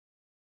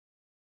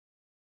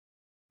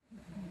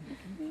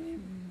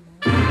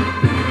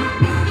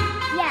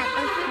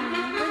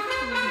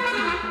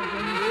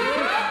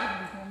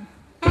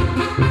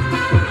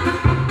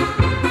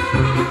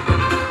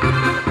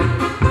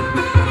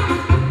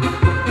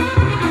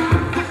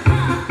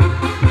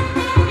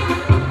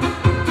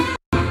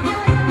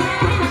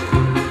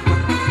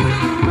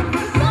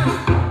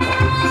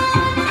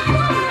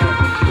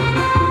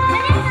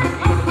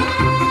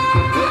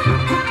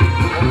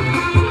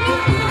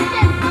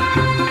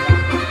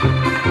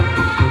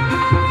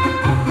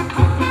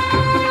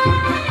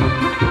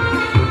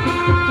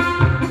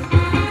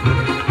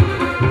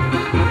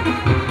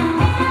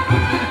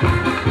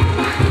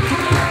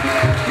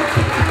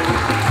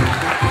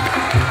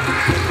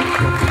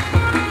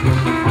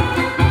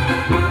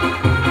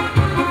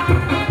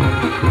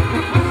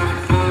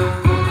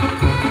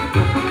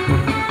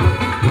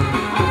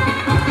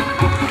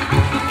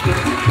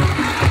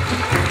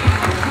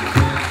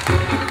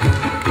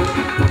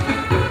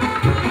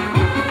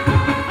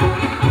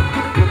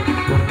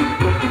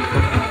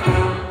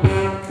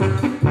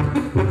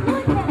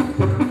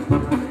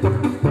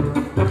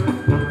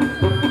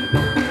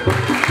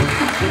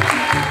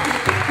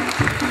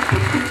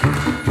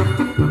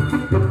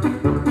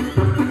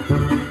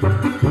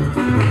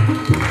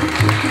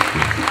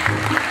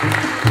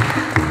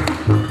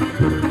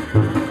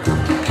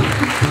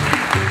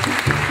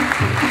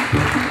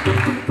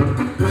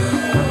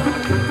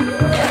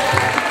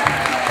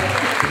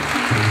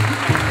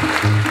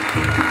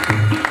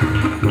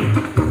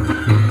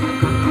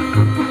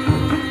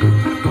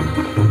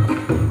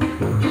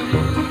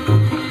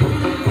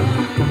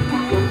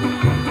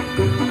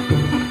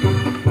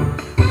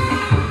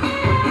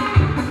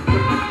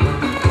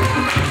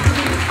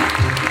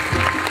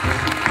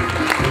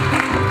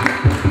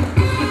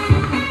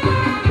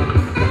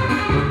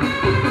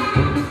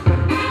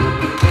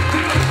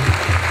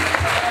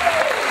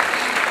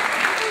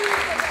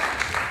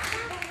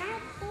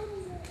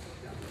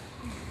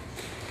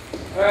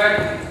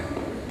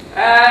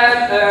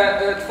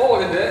het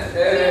volgende.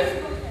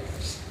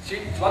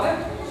 Wat hè?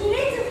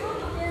 Chinese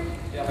bordjes.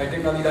 Ja, maar ik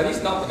denk dat die dat niet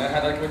snappen.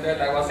 Hè? Dat ik moet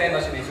uitleggen, wat zijn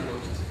dat Chinese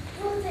bordjes?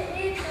 Voor te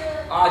eten.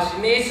 Ah,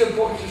 Chinese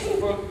bordjes.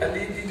 En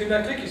die doen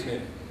daar klikjes mee.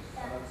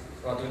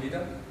 Wat doen die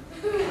dan?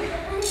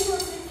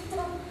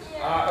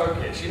 Ah,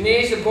 oké.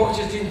 Chinese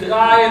bordjes die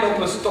draaien op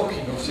een stokje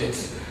of zoiets.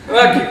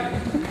 Oké.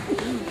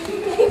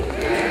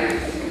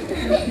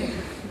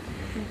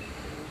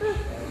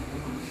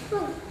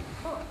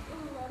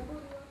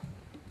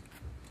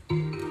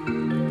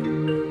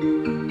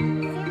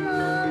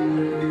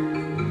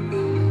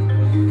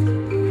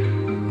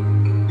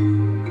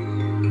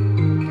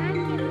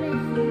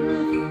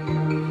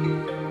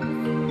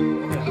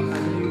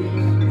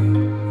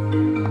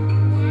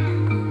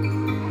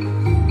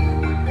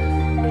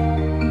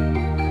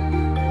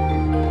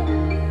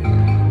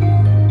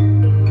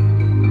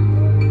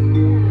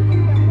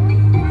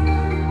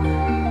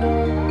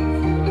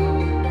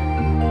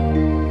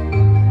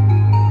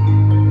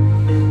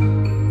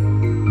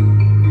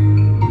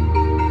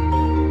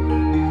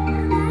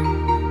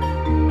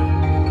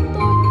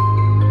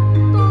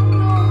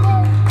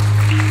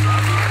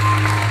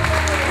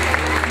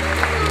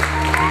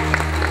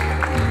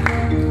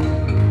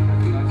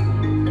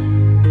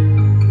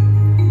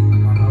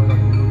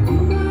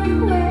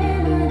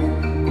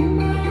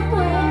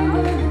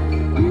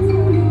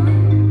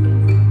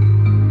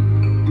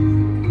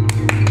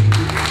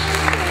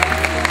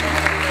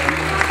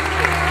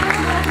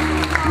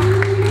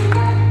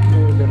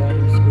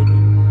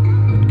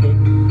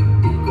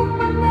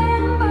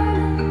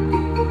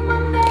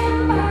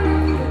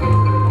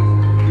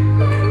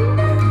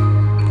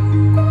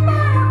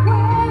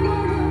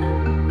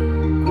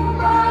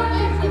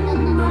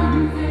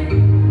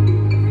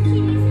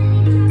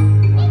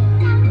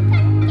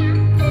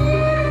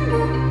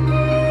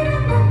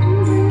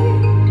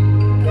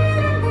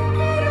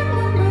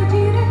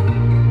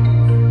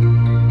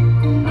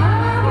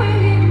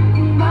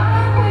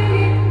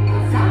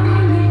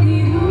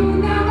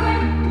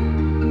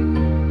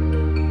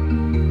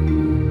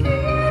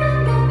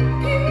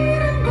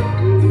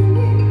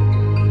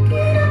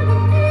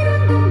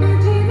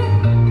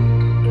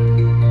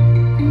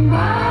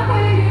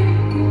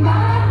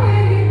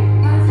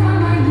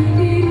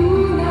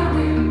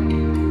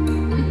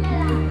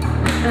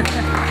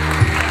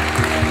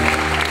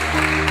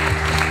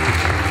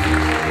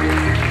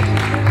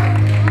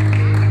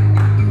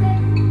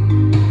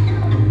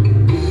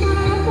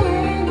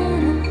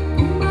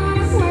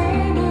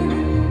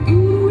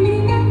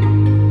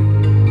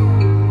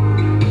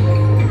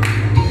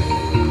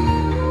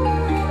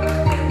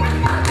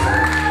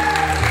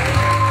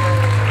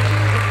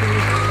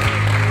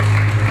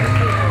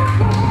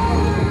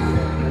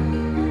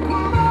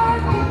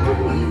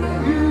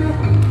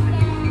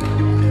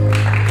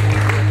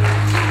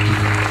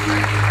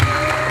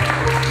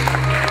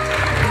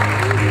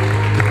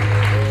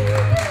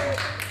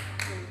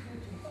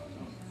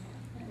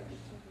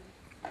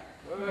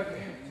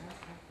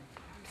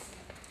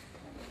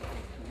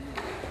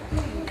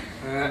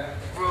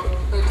 Voor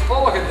het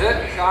volgende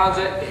gaan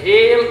ze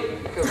heel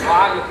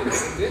gevaarlijke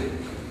dingen doen.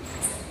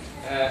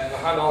 We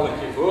gaan al een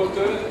keer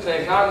voortellen.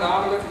 Zij gaan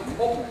namelijk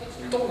op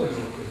tonnen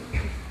zoeken.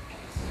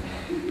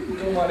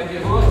 Kom maar een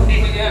keer voor.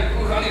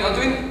 Hoe gaan jullie dat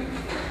doen?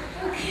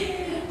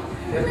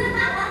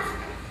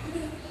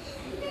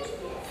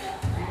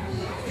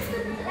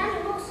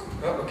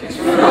 Ja, oké,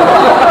 sorry.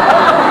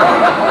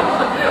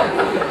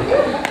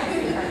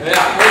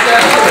 Ja,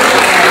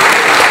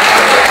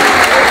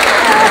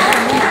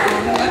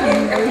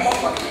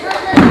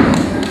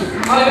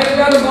 Allee, weet je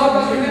wel de bal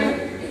als we doen?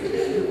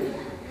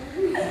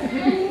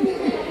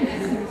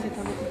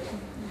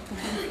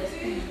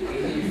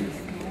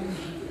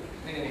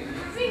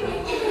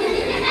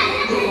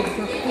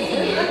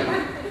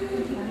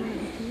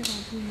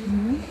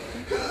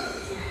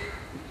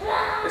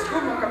 Is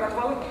goed, maar kan dat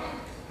vallen?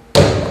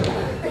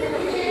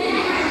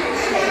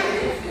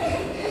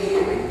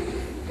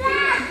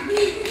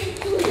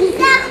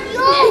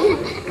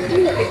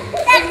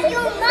 Dag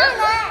jong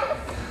mama.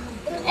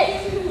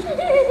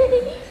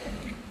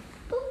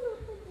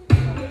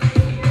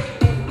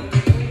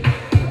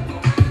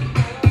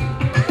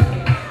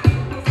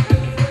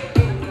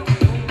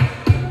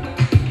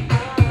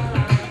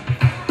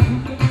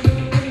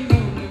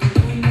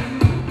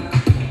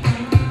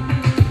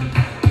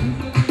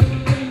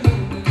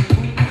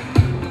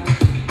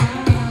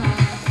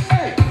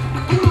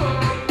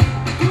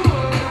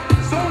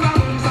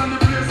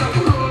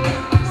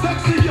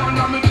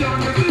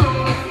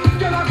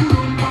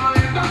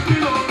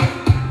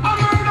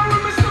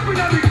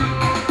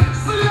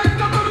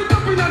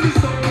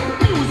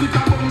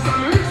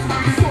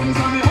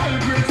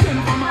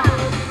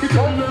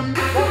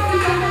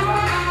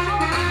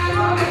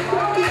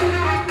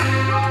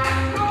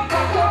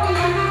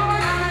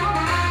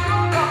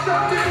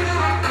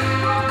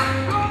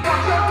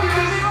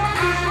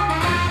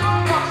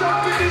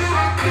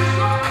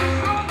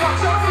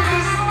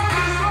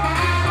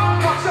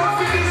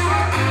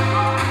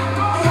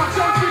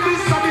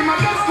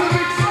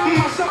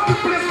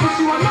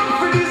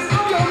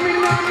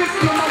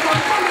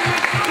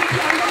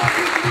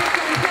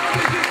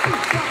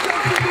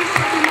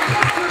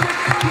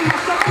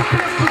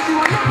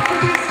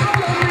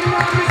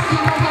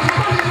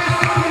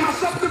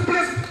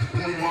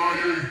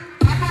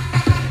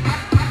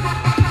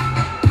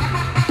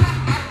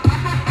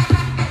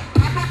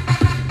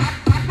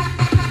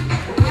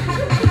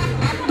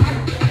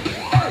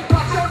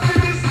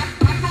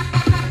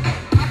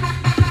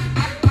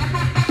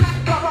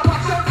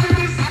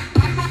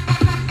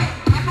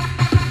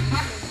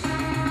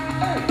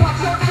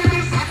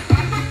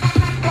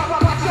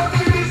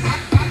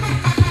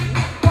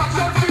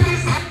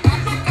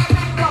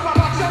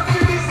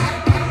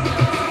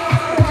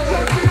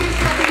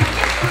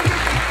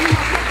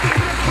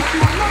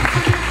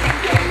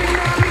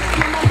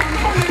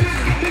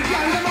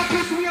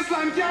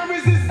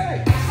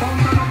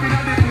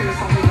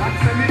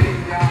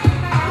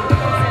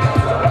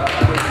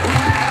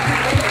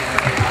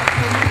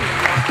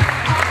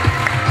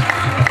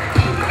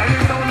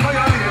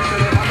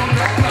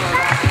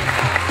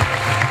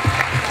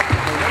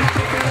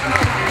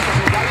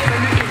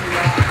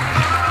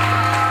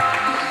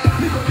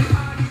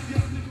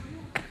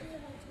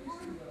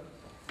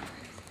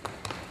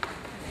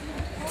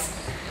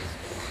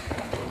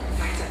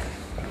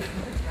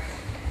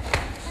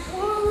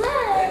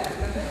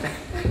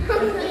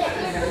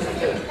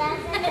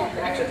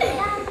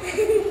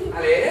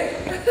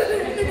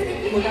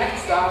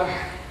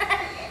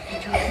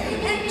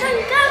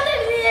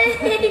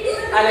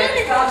 Allee,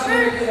 sta zo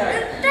nu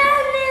krijgen.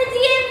 Dan is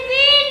je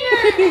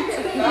benen.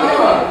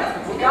 Ja,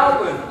 voor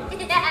kalpen.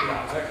 Ja.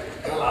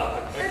 Dan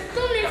later. En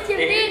toen heeft je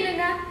benen,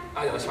 hè.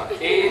 Ah ja, dat is waar.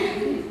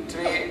 1,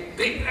 2,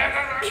 3.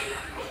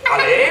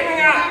 Allee,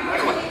 Minga.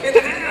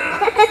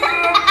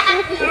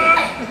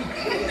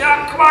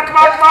 Ja, kom maar, kom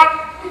maar, kom maar.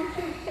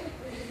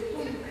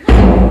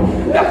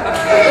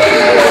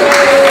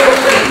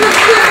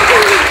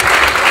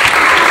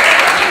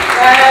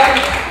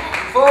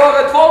 Voor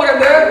het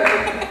volgende.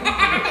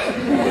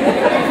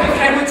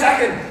 Jij moet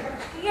zeggen.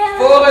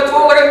 Voor het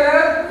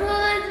volgende.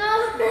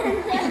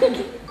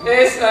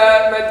 Is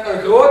met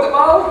een grote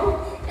bal.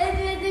 En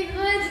met een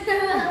grote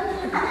bal.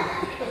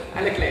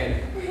 En een kleine.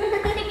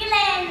 Een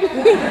kleine.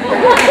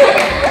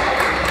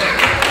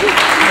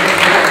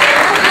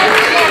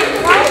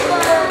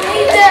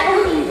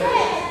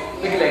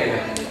 De kleine.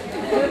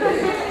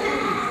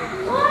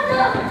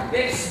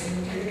 Niks.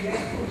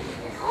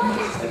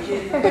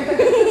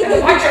 En de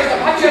matjes, de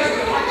matjes, de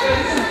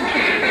matjes.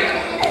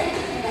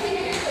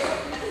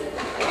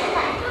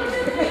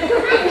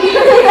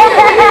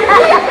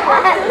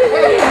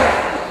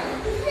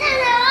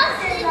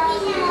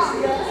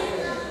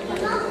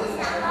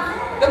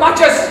 De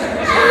matjes.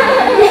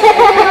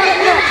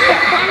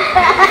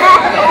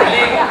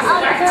 Links,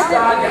 rechts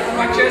staan, ja, de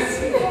matjes.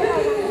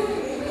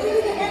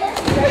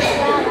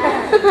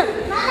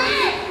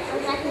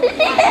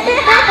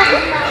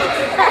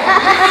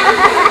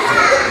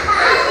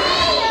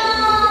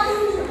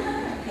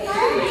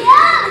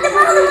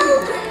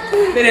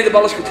 Nee, de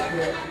bal is goed.